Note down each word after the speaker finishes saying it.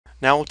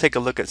Now we'll take a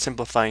look at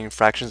simplifying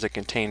fractions that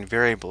contain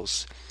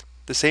variables.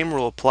 The same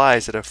rule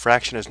applies that a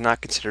fraction is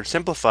not considered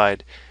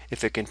simplified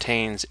if it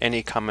contains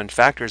any common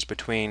factors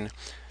between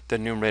the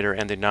numerator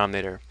and the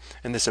denominator,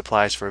 and this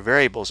applies for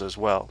variables as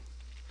well.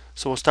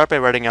 So we'll start by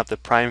writing out the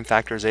prime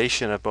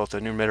factorization of both the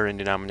numerator and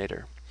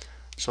denominator.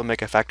 So we'll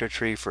make a factor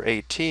tree for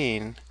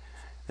 18, then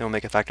we'll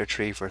make a factor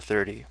tree for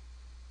 30.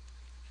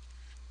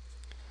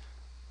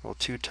 Well,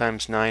 2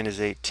 times 9 is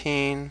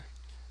 18,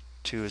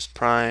 2 is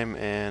prime,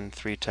 and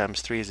 3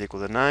 times 3 is equal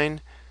to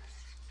 9,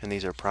 and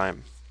these are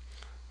prime.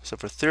 So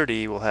for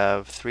 30, we'll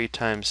have 3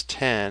 times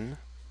 10,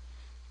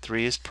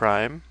 3 is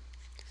prime.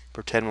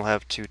 For 10, we'll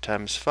have 2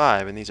 times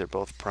 5, and these are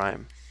both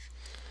prime.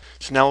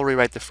 So now we'll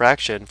rewrite the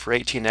fraction. For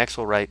 18x,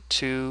 we'll write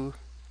 2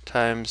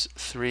 times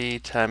 3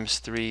 times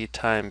 3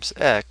 times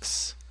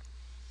x.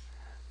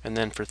 And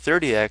then for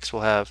 30x,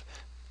 we'll have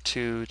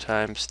 2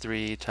 times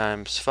 3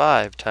 times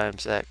 5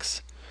 times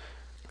x.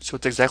 So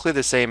it's exactly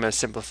the same as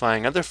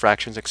simplifying other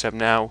fractions, except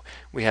now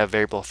we have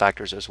variable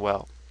factors as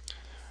well.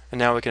 And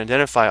now we can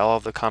identify all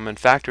of the common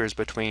factors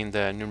between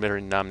the numerator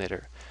and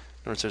denominator.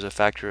 Notice there's a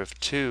factor of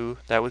 2,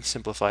 that would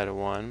simplify to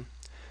 1.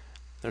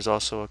 There's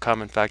also a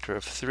common factor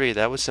of 3,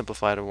 that would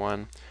simplify to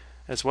 1,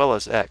 as well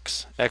as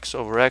x. X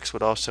over x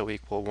would also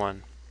equal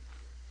 1.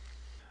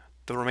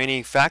 The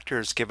remaining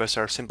factors give us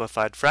our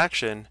simplified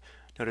fraction.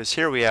 Notice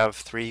here we have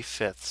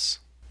 3/5.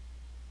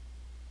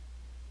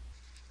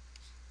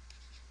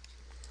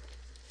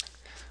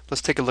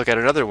 Let's take a look at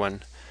another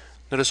one.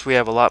 Notice we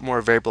have a lot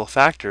more variable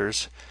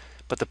factors,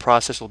 but the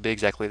process will be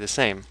exactly the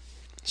same.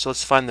 So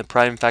let's find the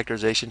prime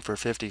factorization for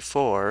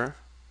 54.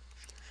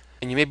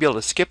 And you may be able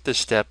to skip this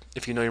step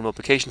if you know your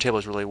multiplication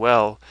tables really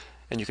well,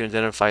 and you can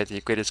identify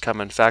the greatest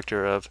common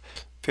factor of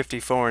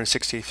 54 and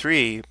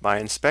 63 by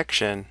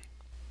inspection,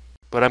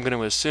 but I'm going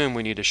to assume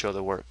we need to show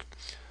the work.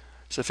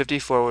 So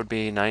 54 would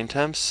be 9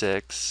 times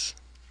 6.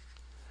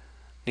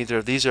 Neither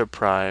of these are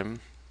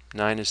prime.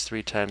 9 is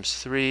 3 times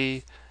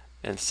 3,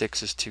 and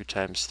 6 is 2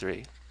 times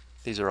 3.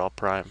 These are all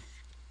prime.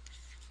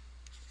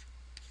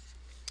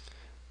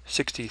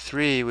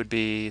 63 would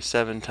be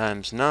 7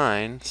 times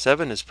 9.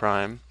 7 is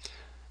prime,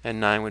 and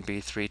 9 would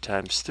be 3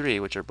 times 3,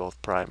 which are both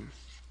prime.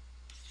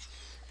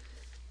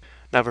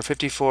 Now for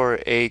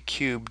 54a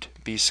cubed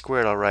b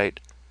squared, I'll write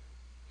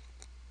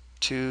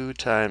 2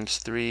 times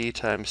 3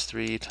 times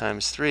 3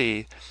 times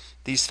 3.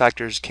 These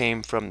factors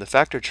came from the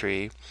factor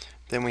tree.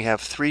 Then we have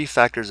 3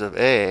 factors of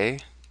a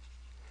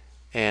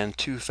and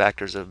 2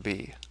 factors of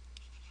b.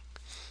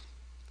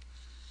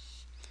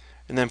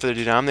 And then for the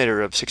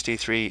denominator of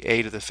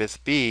 63a to the 5th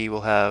b,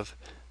 we'll have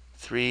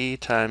 3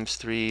 times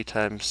 3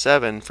 times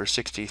 7 for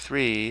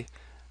 63.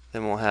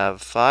 Then we'll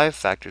have 5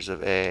 factors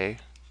of a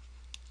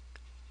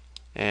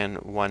and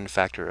 1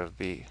 factor of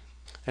b.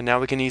 And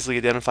now we can easily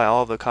identify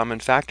all of the common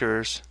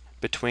factors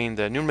between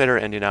the numerator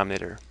and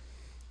denominator.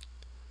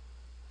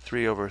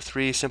 3 over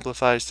 3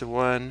 simplifies to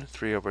 1.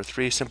 3 over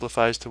 3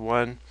 simplifies to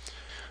 1.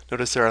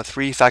 Notice there are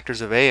 3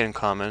 factors of a in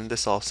common.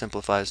 This all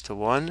simplifies to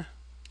 1.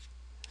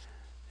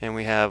 And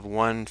we have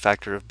 1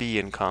 factor of b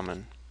in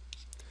common.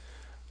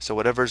 So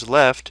whatever's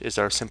left is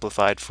our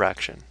simplified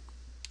fraction.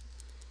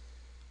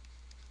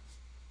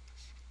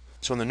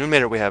 So in the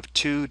numerator we have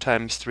 2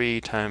 times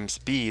 3 times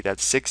b,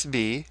 that's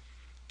 6b.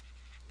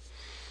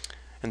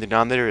 And the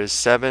denominator is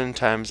 7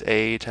 times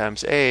a,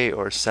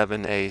 or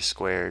 7a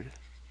squared.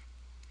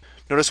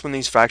 Notice when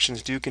these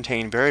fractions do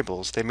contain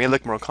variables, they may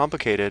look more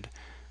complicated,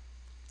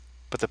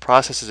 but the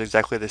process is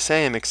exactly the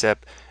same,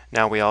 except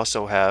now we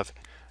also have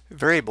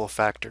variable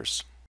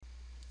factors.